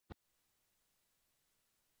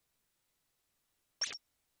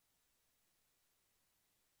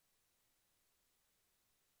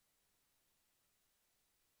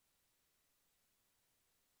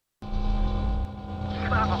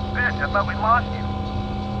Son of a bitch, I thought we lost you.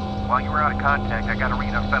 While you were out of contact, I got a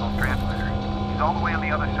read on Fettel's transmitter. He's all the way on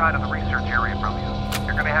the other side of the research area from you.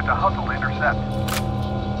 You're gonna have to hustle to intercept.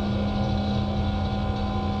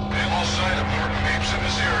 We have all sight of Norton Mapes in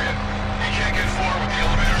this area. He can't get forward with the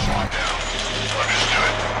elevators locked down.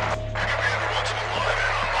 Understood. Our commander wants him alive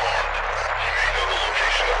and unharmed. He may know the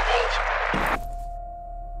location of the vault.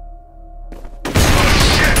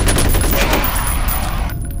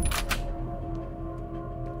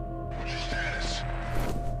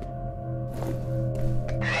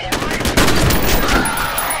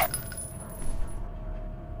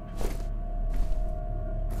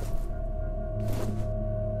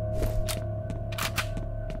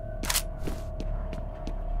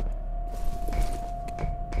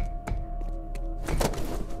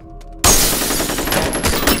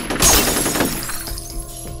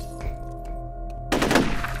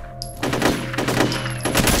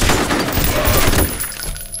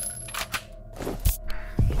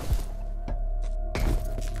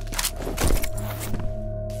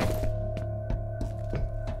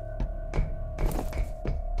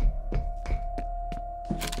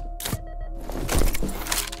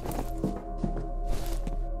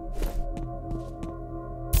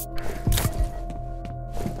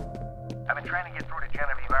 Trying to get through to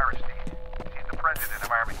F.E.A.R. She's the president of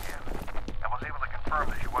RBQ. I was able to confirm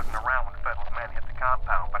that she wasn't around when Fettel's men hit the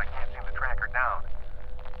compound, but I can't seem to track her down.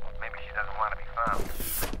 Maybe she doesn't want to be found.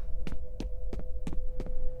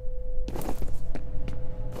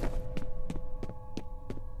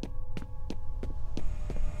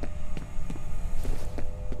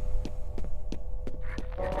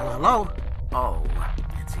 Hello? Oh,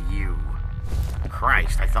 it's you.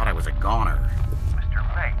 Christ, I thought I was a goner. Mr.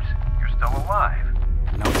 Mapes, you're still alive.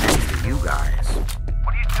 No thanks to you guys.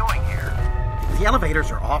 What are you doing here? The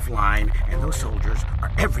elevators are offline, and those soldiers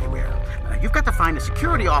are everywhere. You've got to find a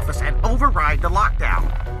security office and override the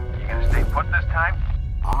lockdown. You gonna stay put this time?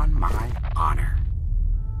 On my honor.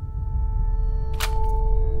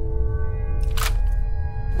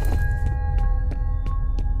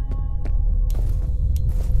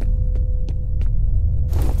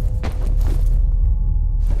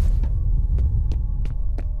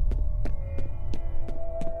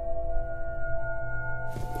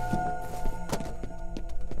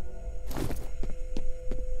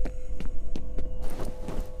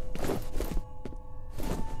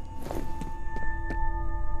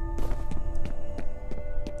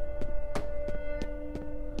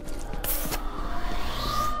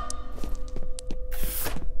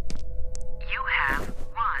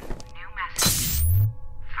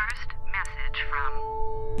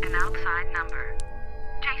 Outside number.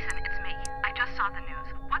 Jason, it's me. I just saw the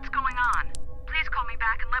news. What's going on? Please call me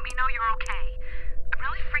back and let me know you're okay. I'm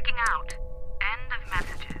really freaking out. End of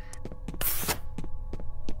messages.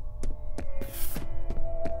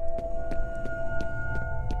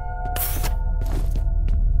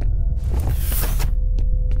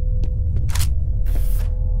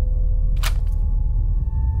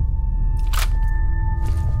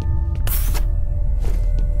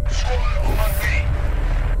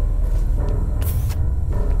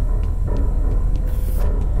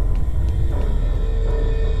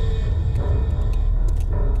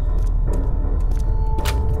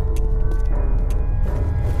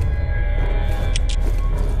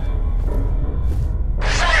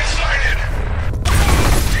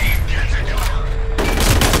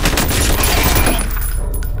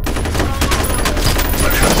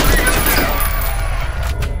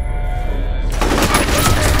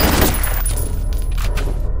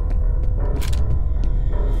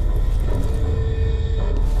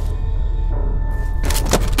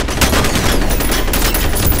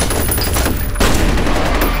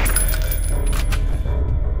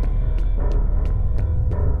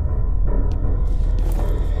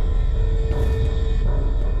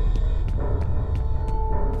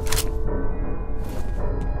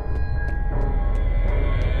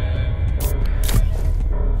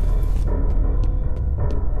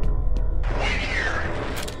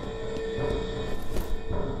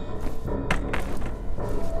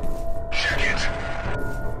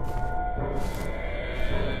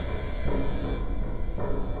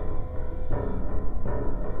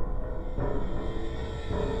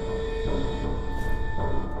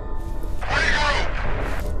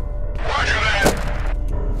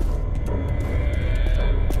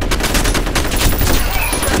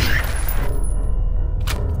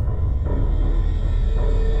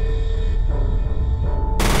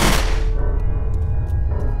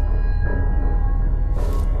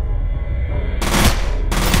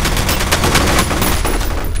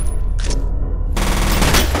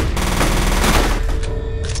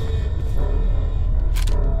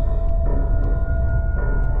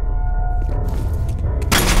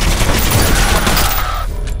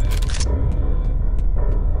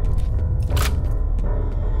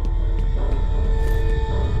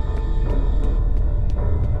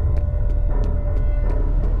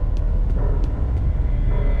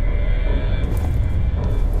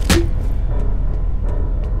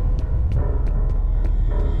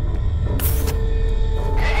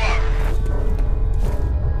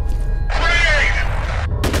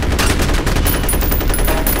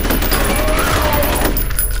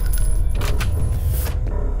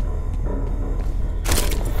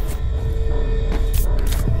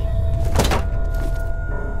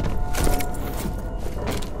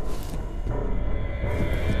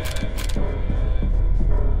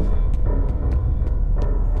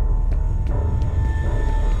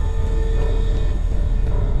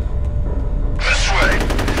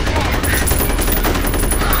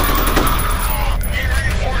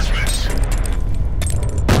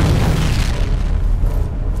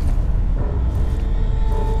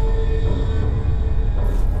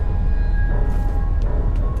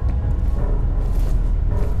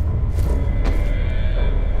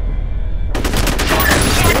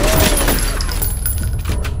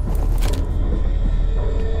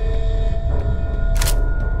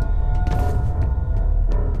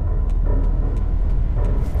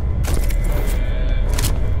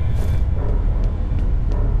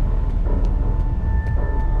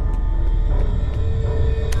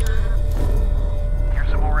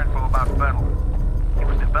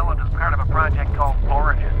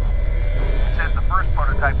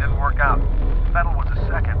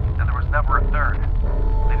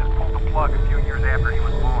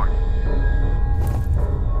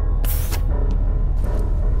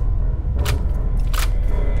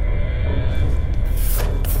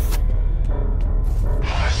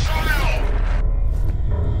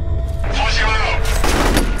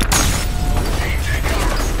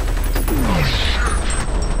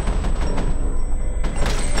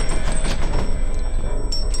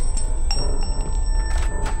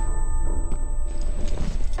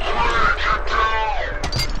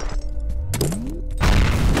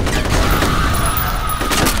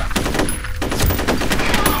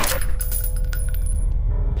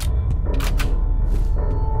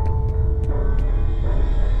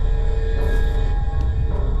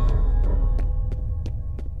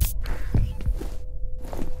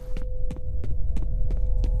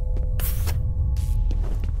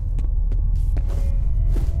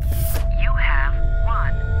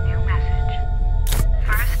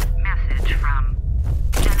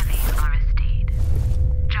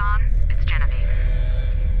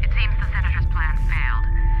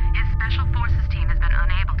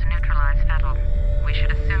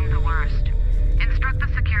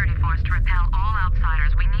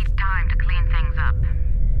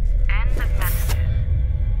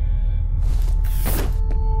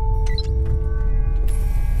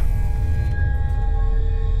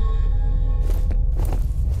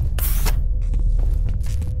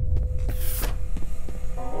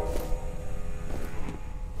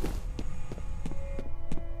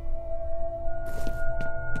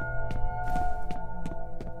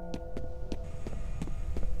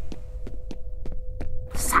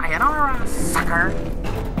 her?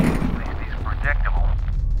 At least he's predictable.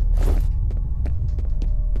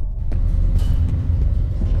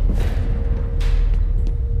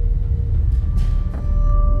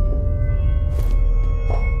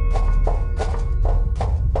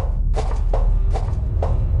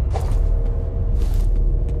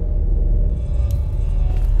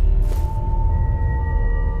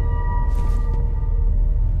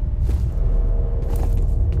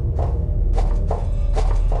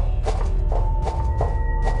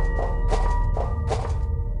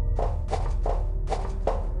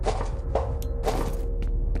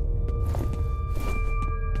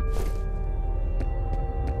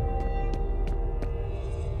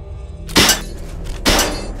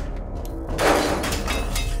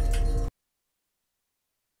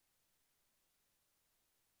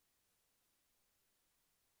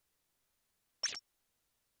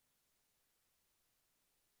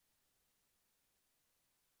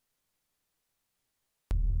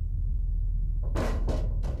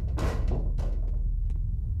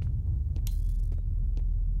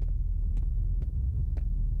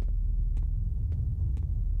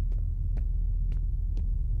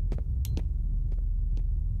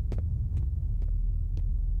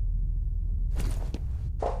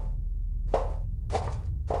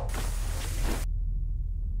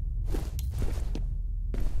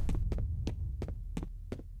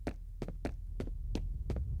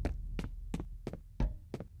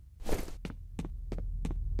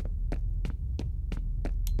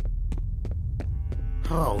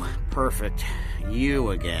 Oh, perfect. You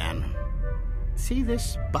again. See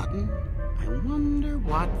this button? I wonder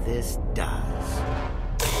what this does.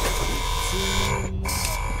 See?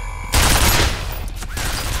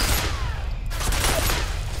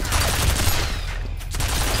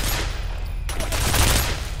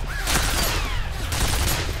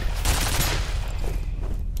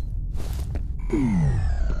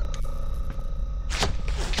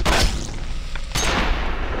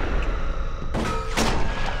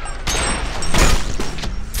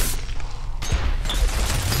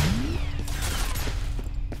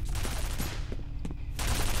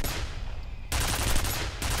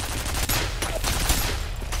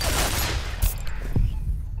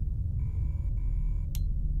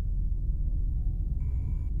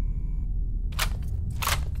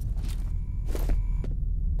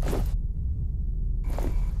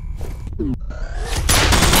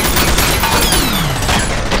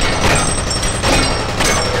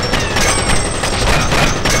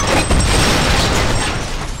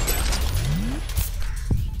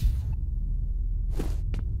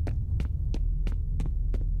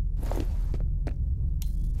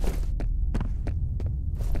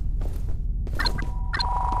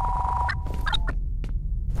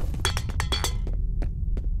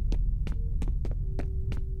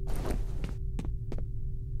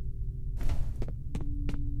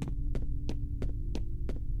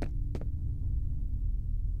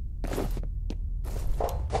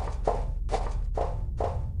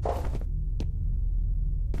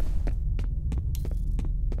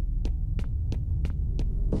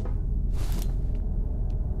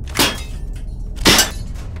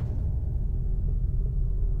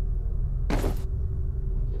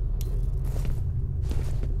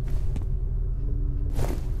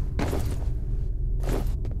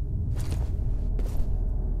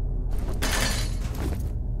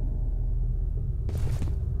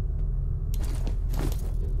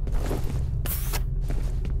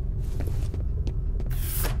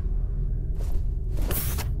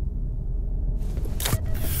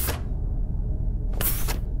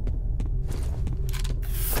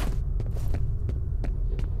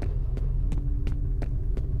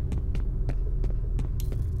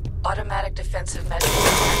 Automatic defensive measures in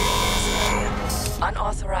this area.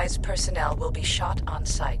 Unauthorized personnel will be shot on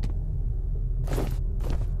sight.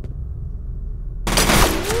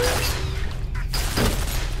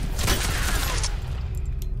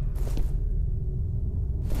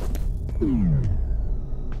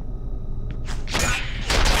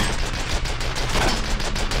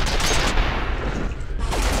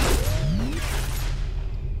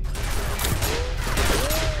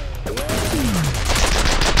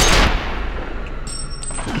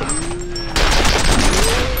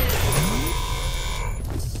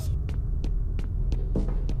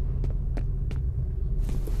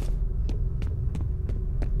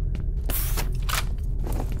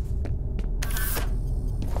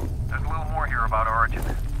 About Origin.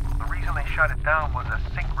 The reason they shut it down was a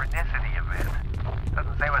synchronicity event.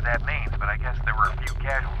 Doesn't say what that means, but I guess there were a few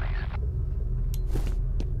casualties.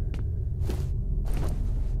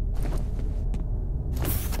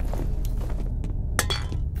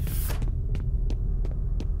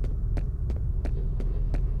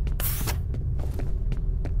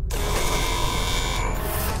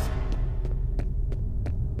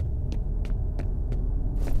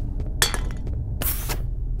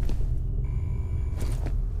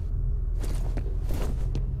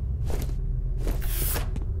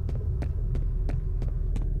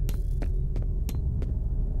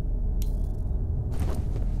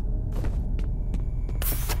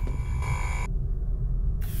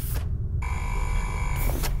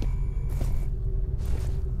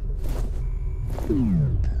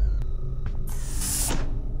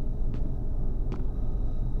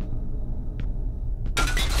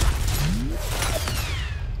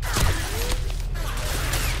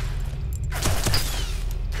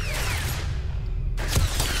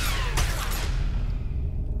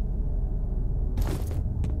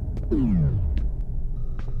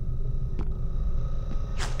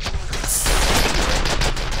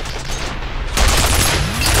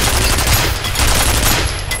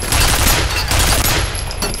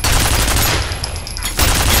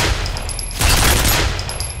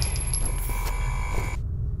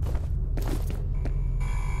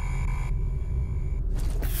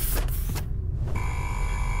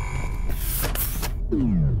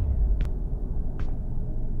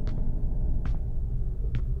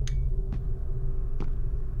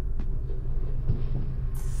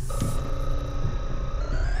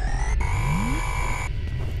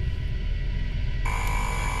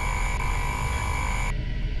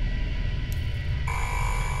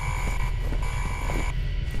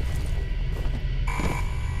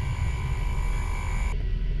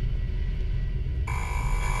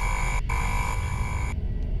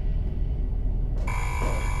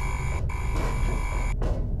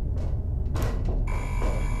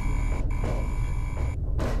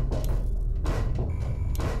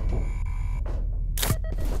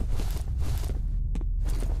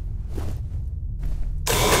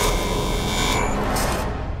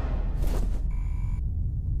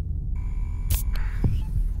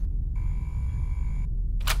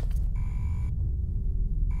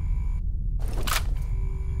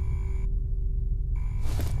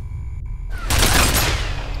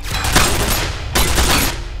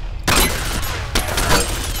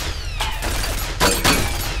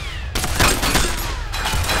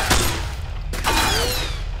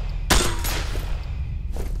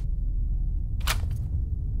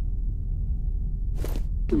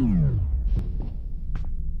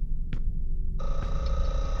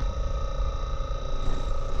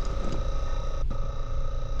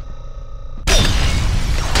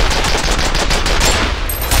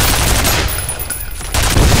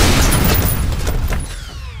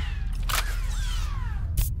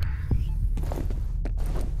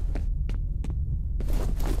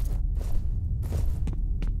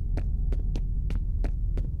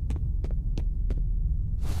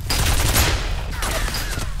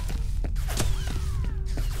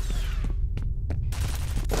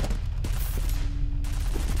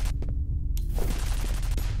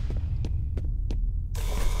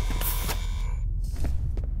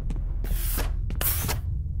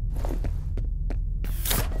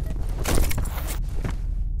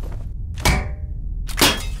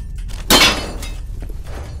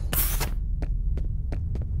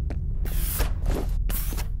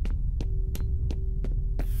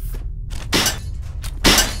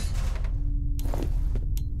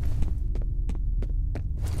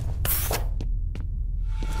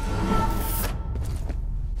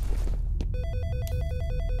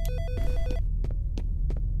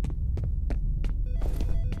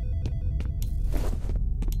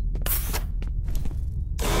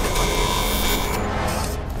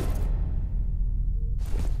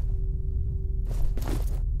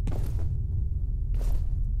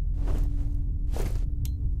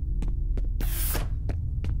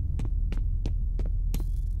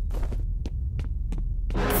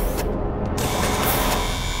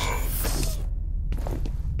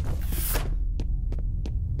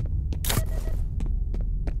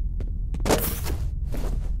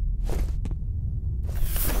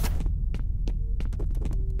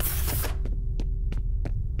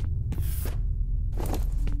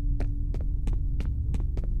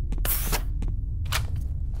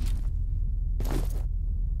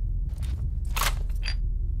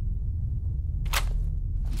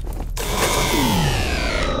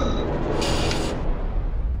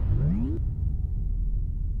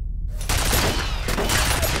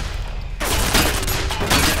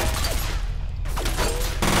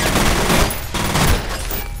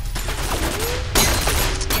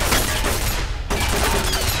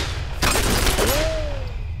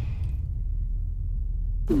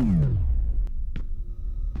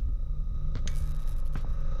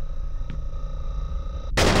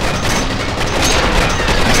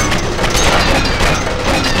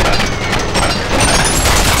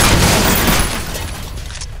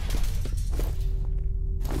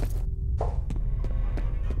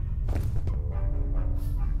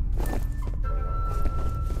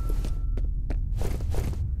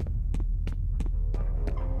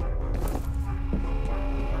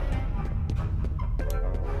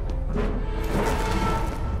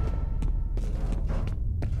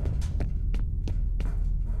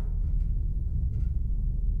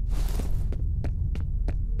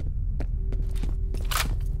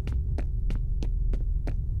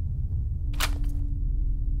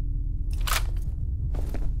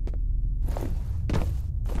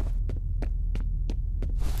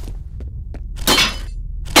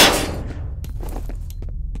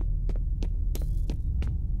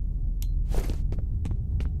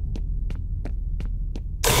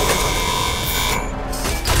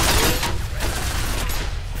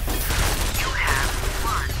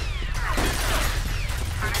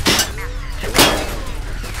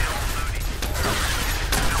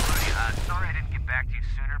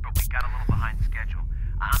 but we got a little behind schedule.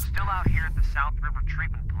 I'm still out here at the South River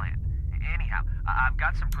Treatment Plant. Anyhow, I've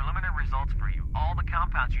got some preliminary results for you. All the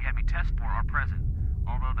compounds you had me test for are present,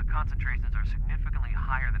 although the concentrations are significantly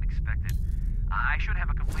higher than expected. I should have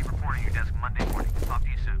a complete report on your desk Monday morning. Talk to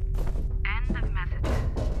you soon. End of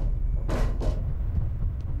messages.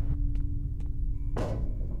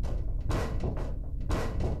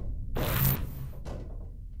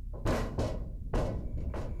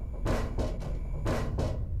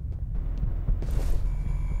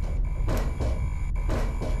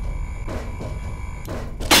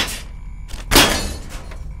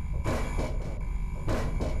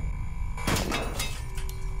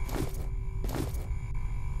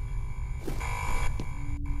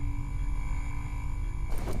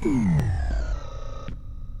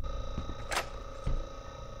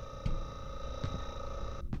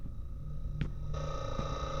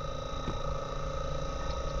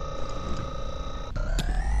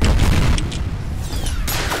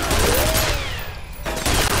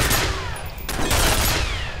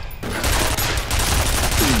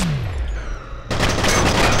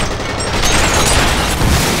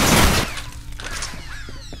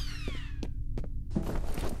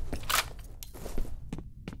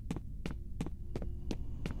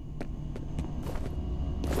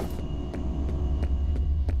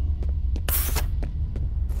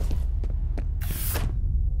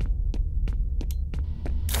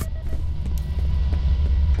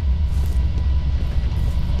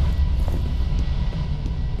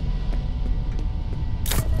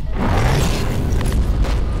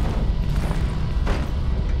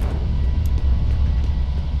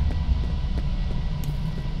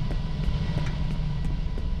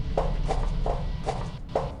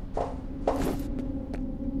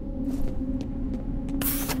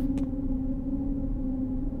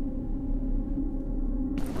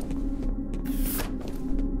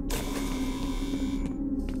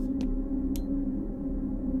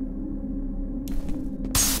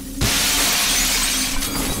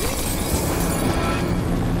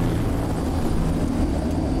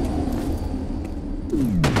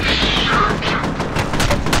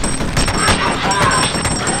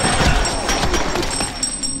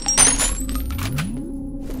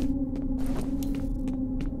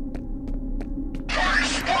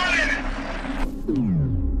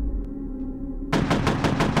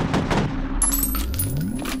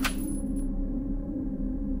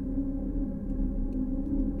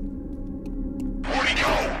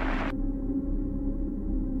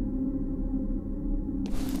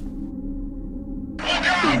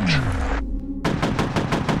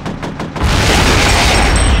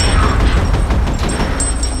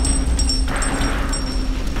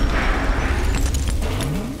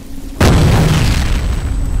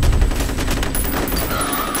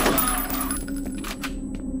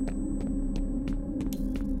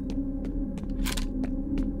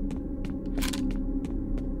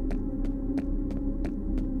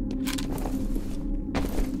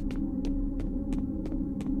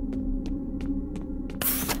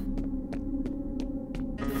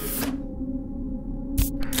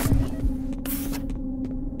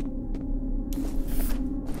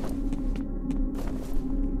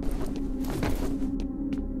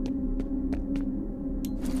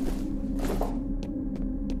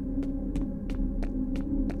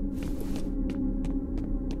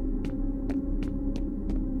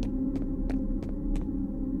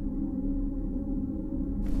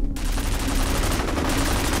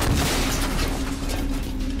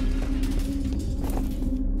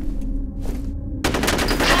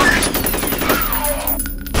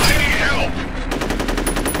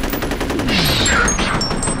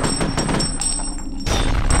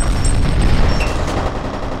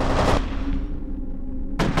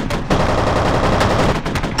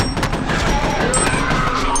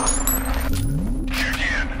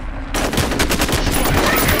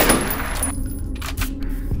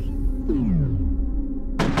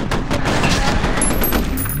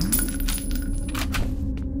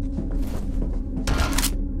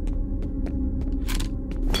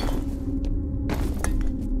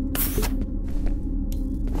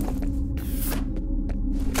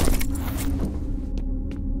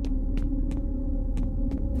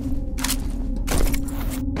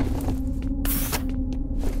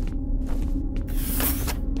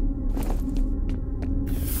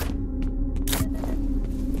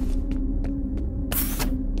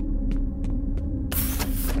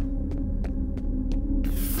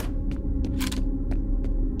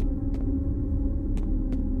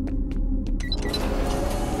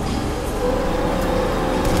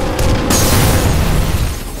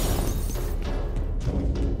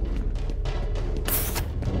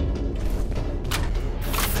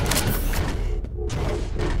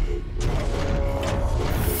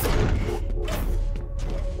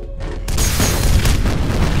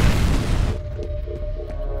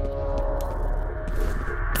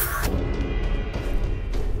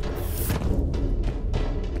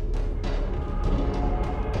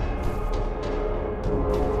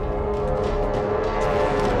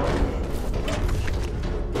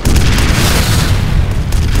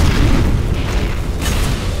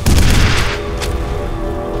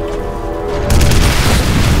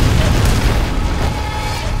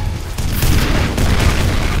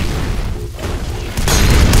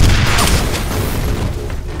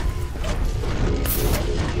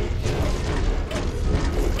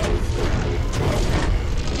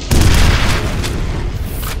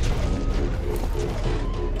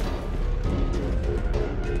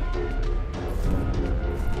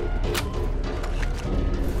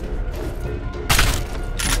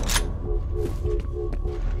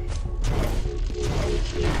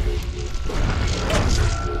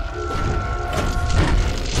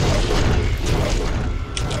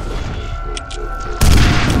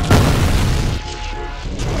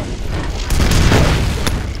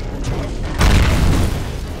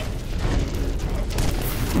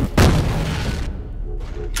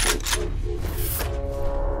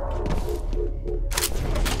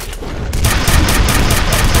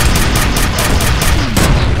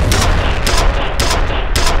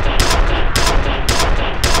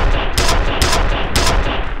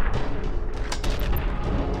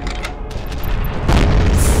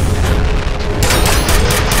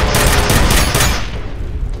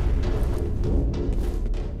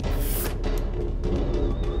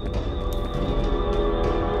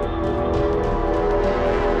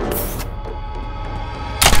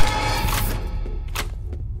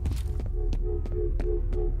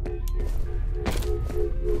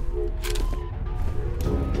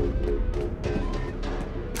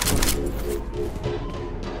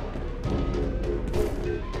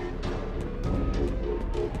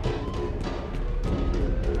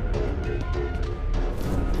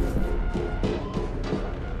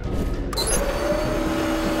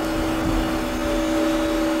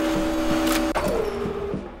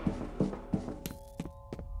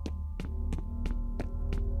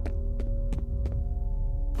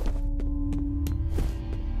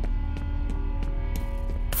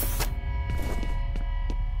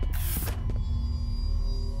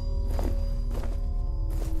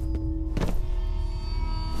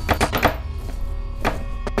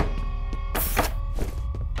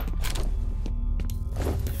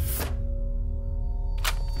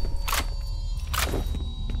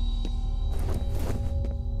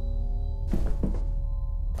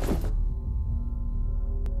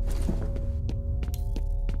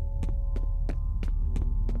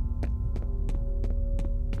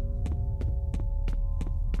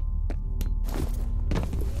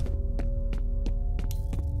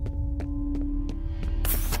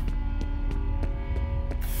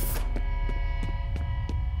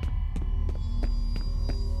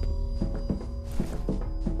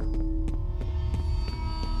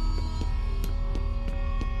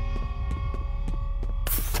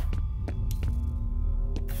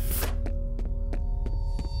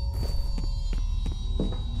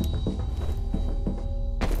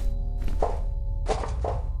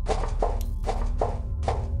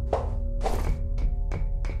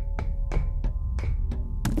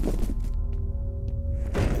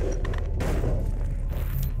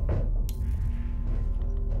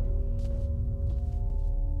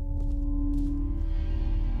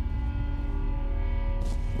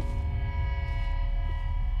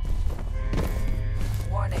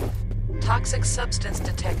 Toxic substance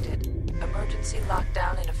detected. Emergency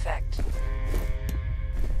lockdown in effect.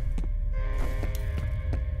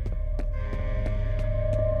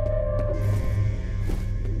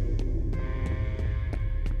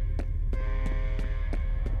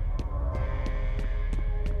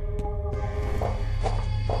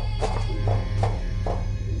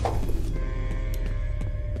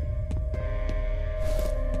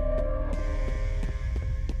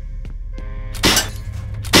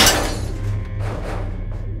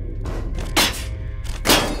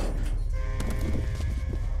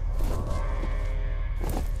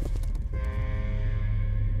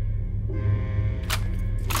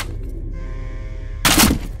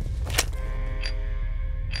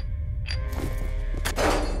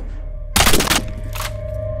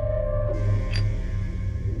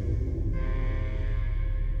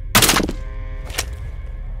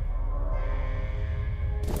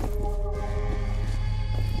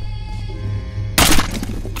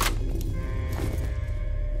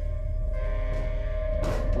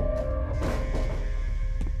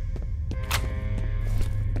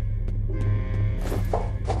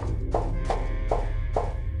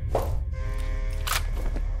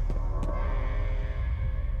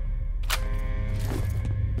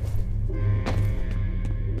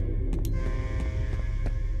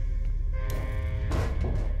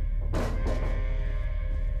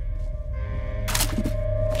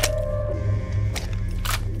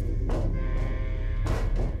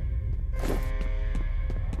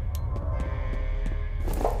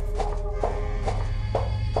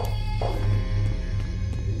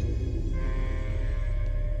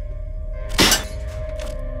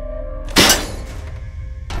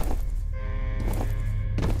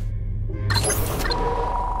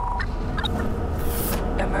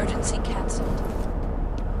 Emergency canceled.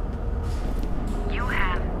 You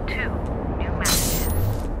have 2 new messages.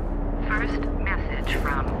 First message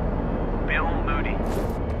from Bill Moody.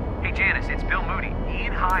 Hey Janice, it's Bill Moody.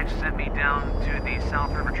 Ian Hyde sent me down to the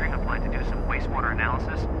South River treatment plant to do some wastewater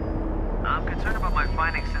analysis. I'm concerned about my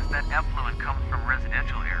findings since that effluent comes from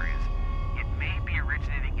residential areas. It may be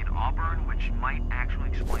originating in Auburn, which might actually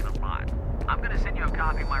explain a lot. I'm going to send you a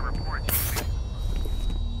copy of my reports.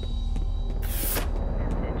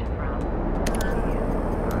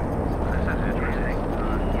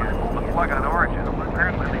 Plug on origin.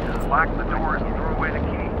 Apparently they just locked the doors and threw away the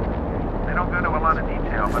key. They don't go into a lot of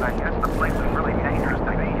detail, but I guess the place is really dangerous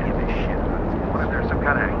to be in this shit. What if there's some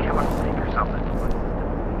kind of chemical leak or something?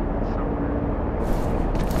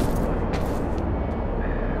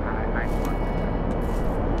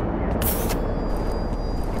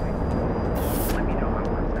 Let me know how it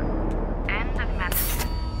works out. End of messages.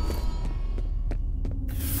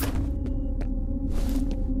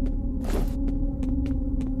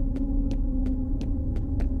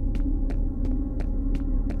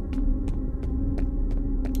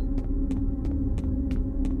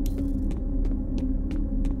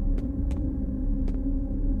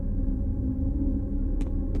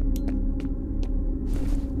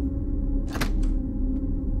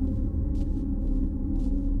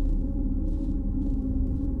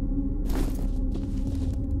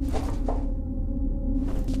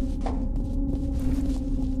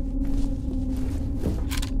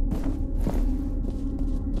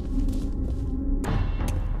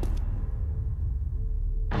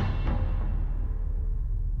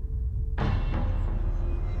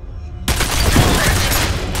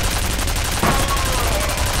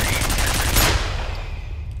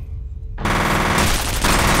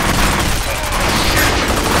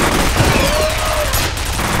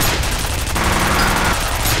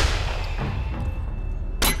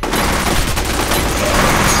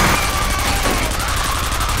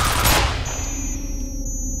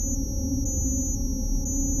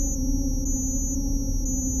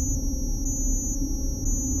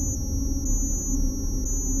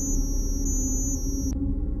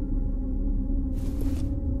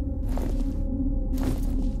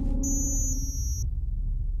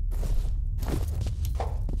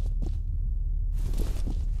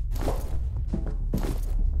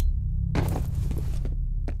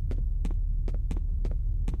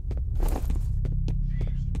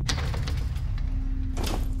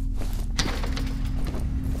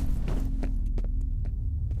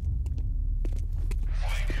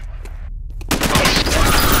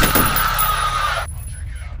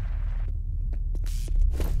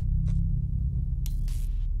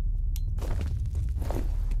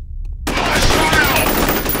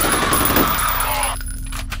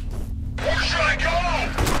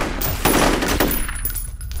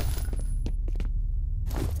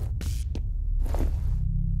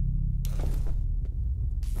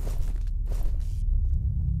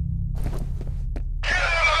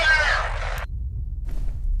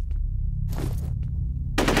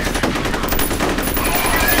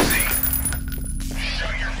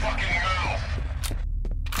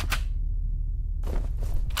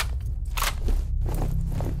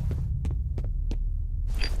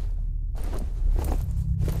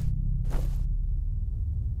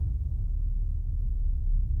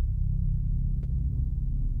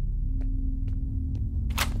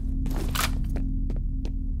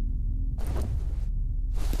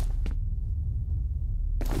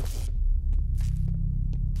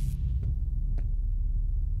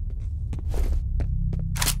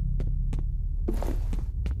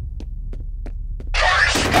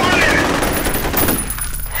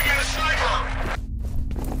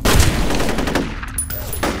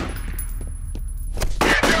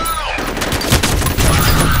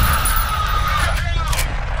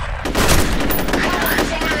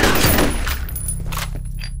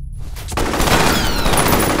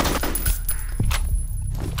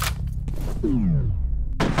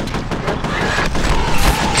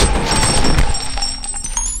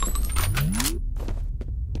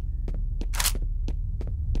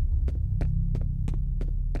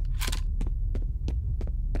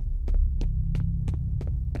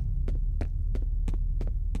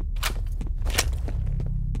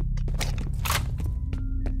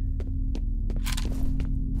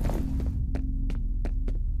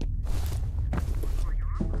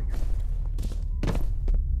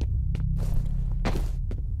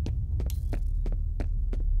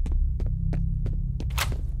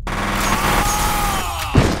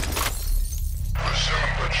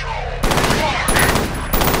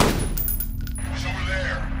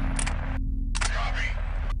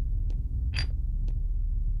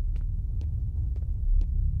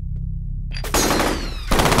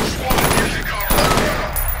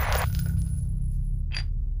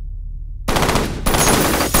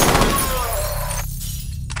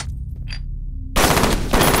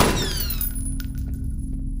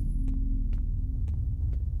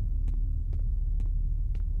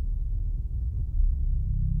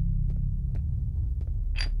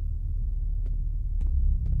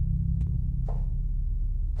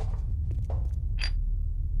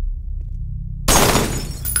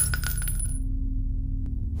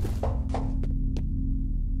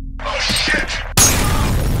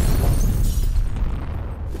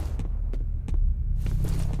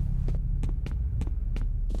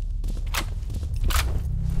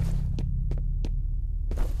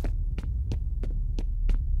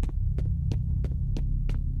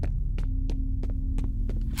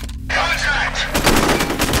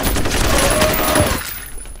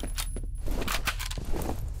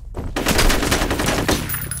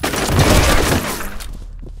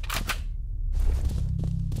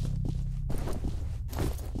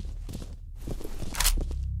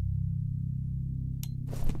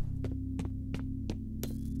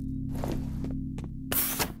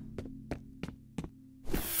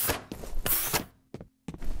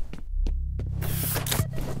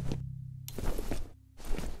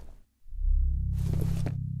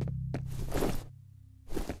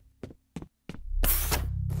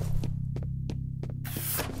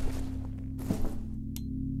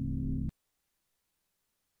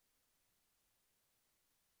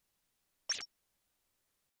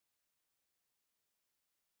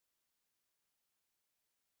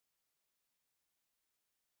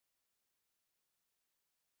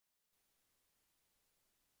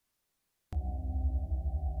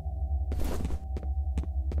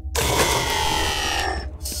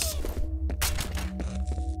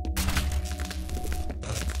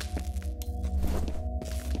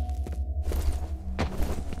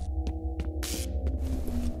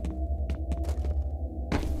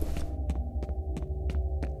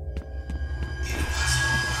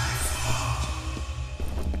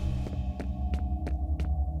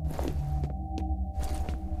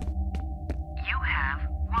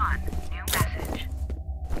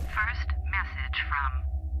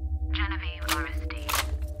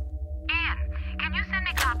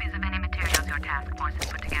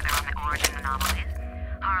 anomalies.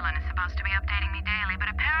 Harlan is supposed to be updating me daily,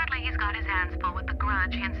 but apparently he's got his hands full with the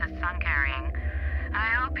grudge he insists on carrying. I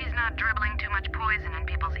hope he's not dribbling too much poison in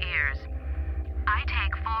people's ears. I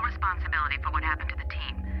take full responsibility for what happened to the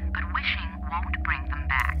team, but wishing won't bring them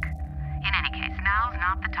back. In any case, now's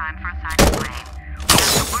not the time for a side of blame. We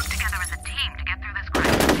have to work together as a team to get through this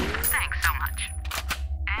crisis. Thanks so much.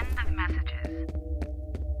 End of messages.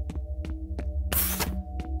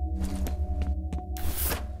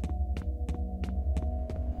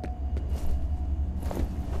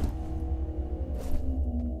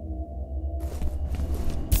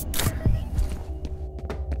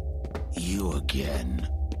 You again.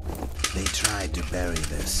 They tried to bury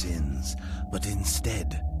their sins, but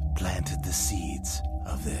instead planted the seeds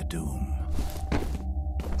of their doom.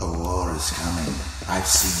 A war is coming. I've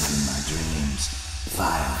seen it in my dreams.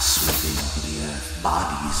 Fire sweeping over the earth,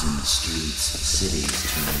 bodies in the streets,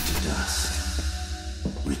 cities turning to dust.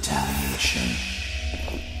 Retaliation.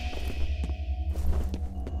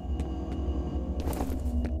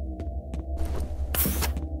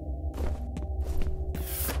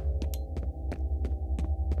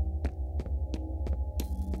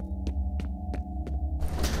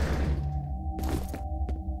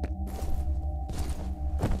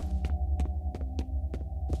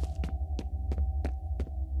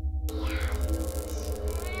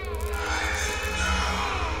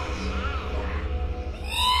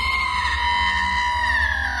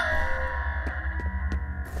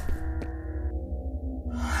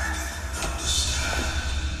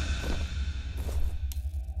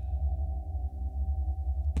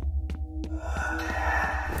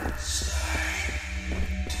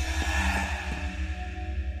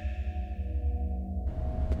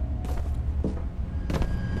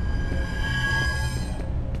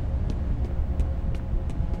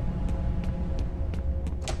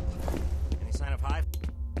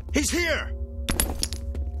 He's here!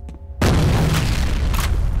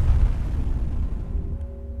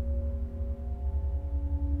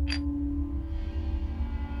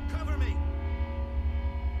 Cover me!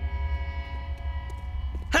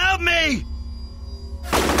 Help me!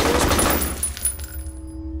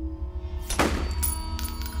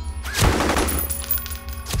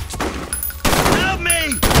 Help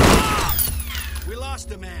me! Ah! We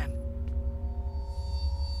lost a man.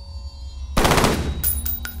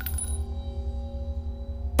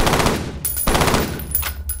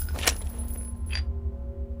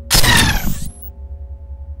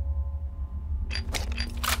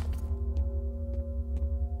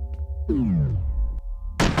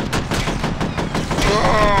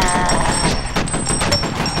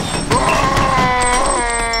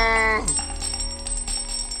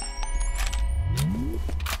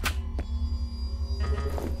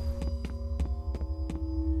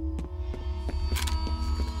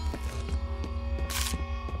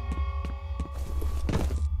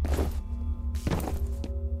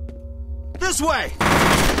 This way!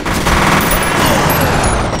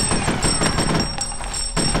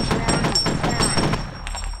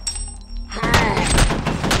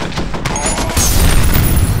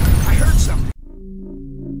 I heard something.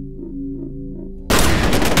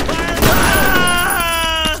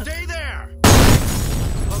 Stay there!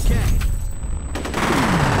 Okay.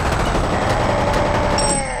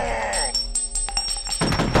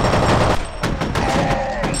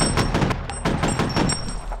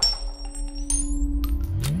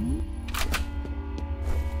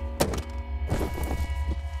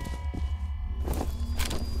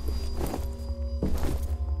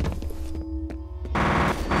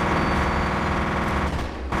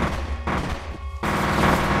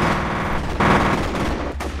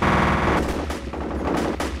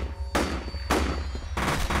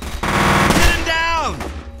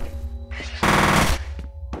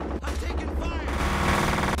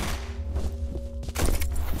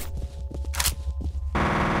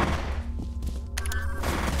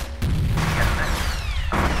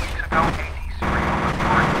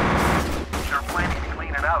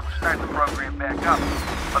 Start the program back up,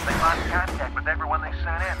 but they lost contact with everyone they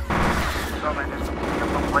sent in. So they just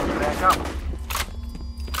give them bring it back up.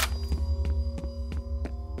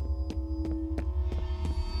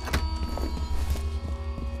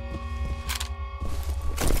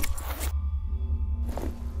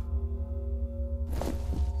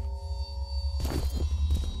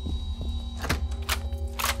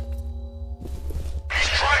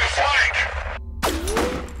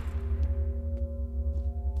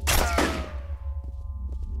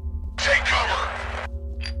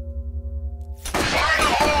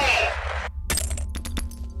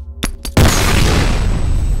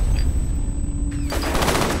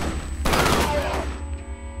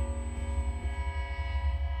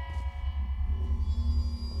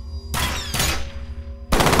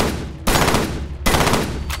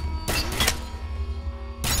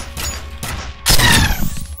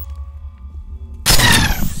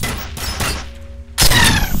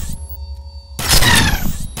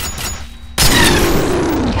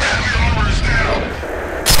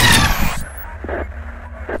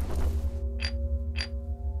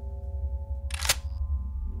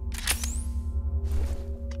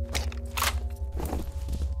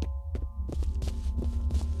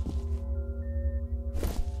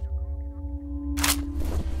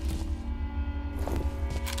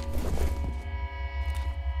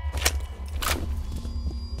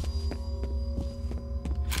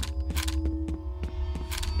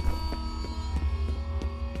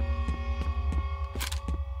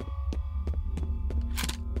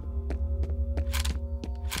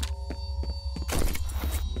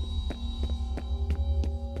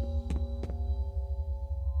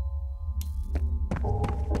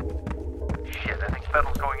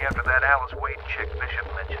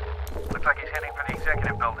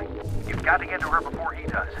 something. You've got to get to her before he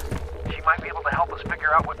does. She might be able to help us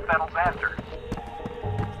figure out what Fennel's after.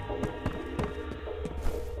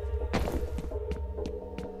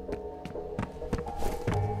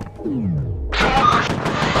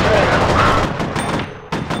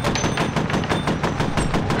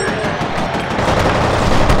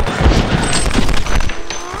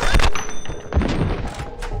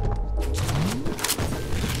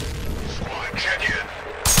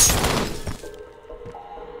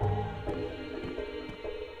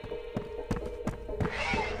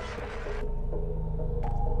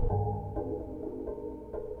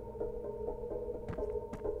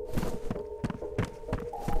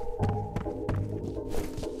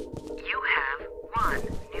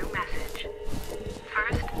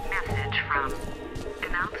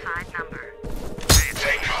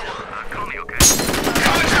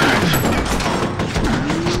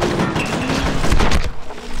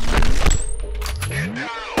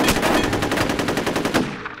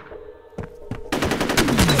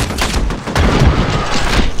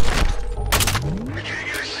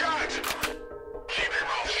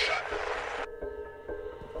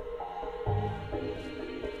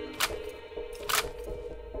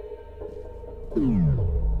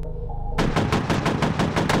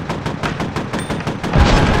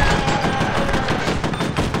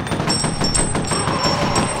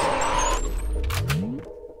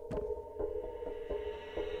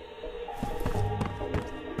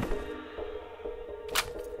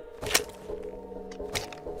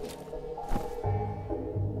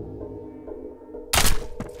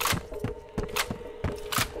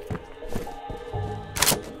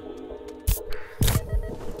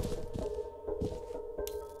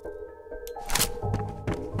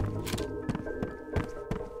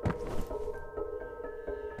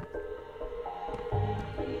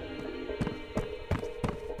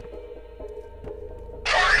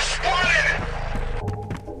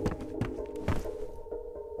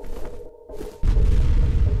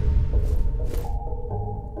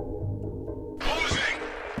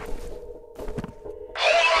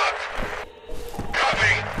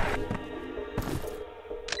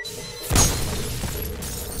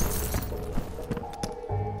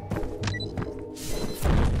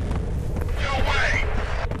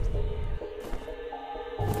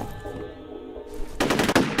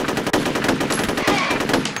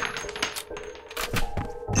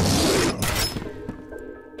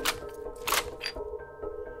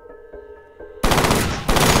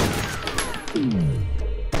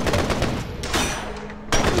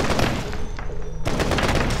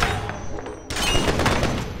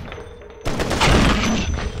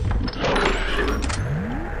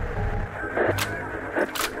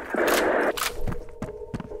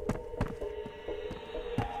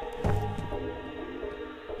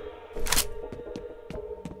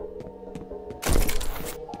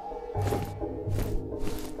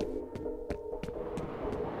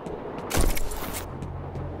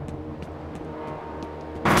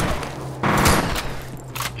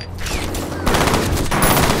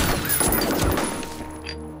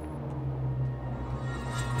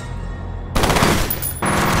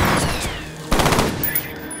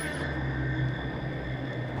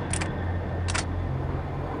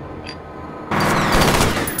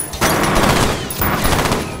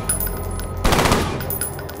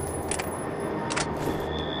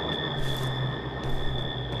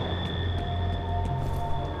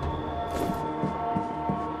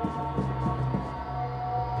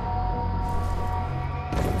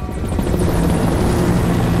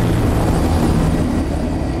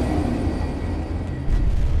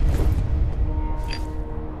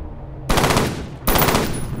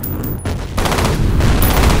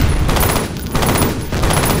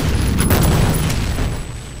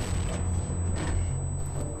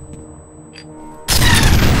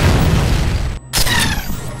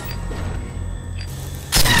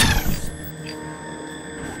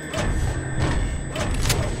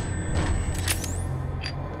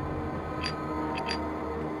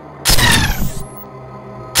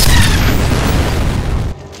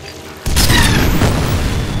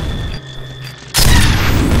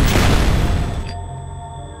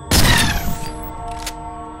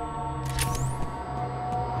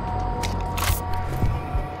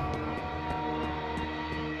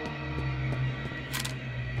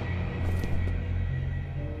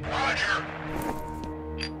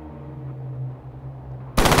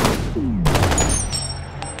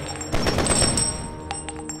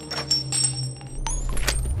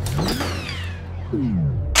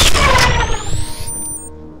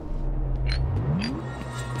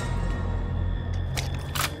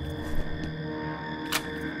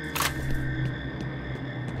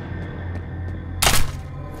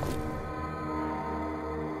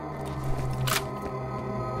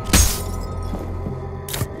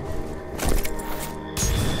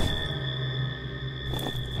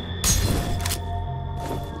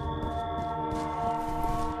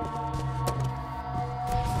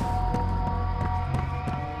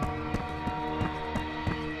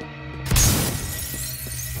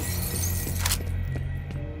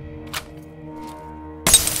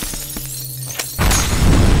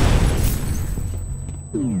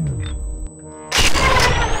 you.